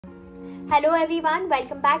Hello everyone,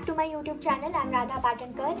 welcome back to my YouTube channel. I'm Raadha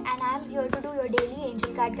Ppatankar and I'm here to do your daily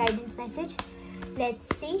angel card guidance message.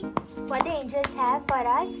 Let's see what the angels have for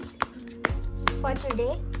us for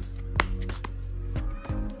today.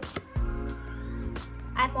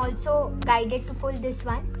 I'm also guided to pull this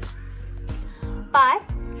one. Par,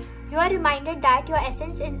 you are reminded that your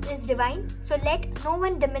essence is divine, so let no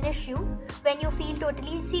one diminish you. When you feel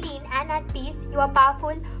totally serene and at peace, you are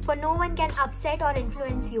powerful, for no one can upset or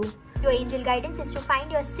influence you. Your angel guidance is to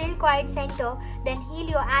find your still, quiet center, then heal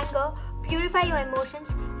your anger, purify your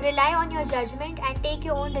emotions, rely on your judgment and take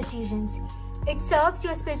your own decisions. It serves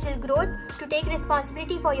your spiritual growth to take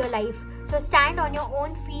responsibility for your life. So stand on your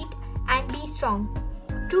own feet and be strong.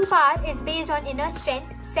 True power is based on inner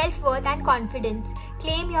strength, self-worth and confidence.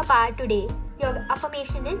 Claim your power today. Your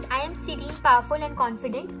affirmation is, I am serene, powerful and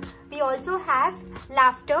confident. We also have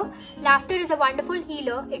laughter. Laughter is a wonderful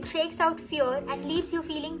healer. It shakes out fear and leaves you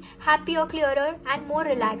feeling happier, clearer and more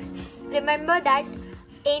relaxed. Remember that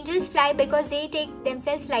angels fly because they take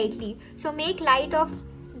themselves lightly. So make light of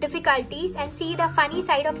difficulties and see the funny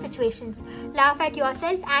side of situations. Laugh at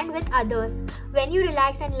yourself and with others. When you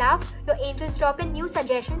relax and laugh, your angels drop in new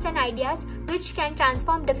suggestions and ideas which can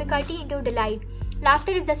transform difficulty into delight.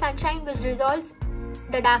 Laughter is the sunshine which dissolves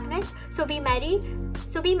the darkness. So be merry,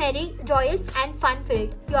 joyous and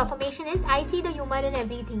fun-filled. Your affirmation is, I see the humor in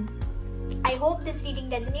everything. I hope this reading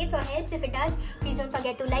resonates or helps. If it does, please don't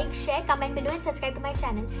forget to like, share, comment below and subscribe to my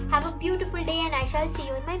channel. Have a beautiful day and I shall see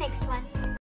you in my next one.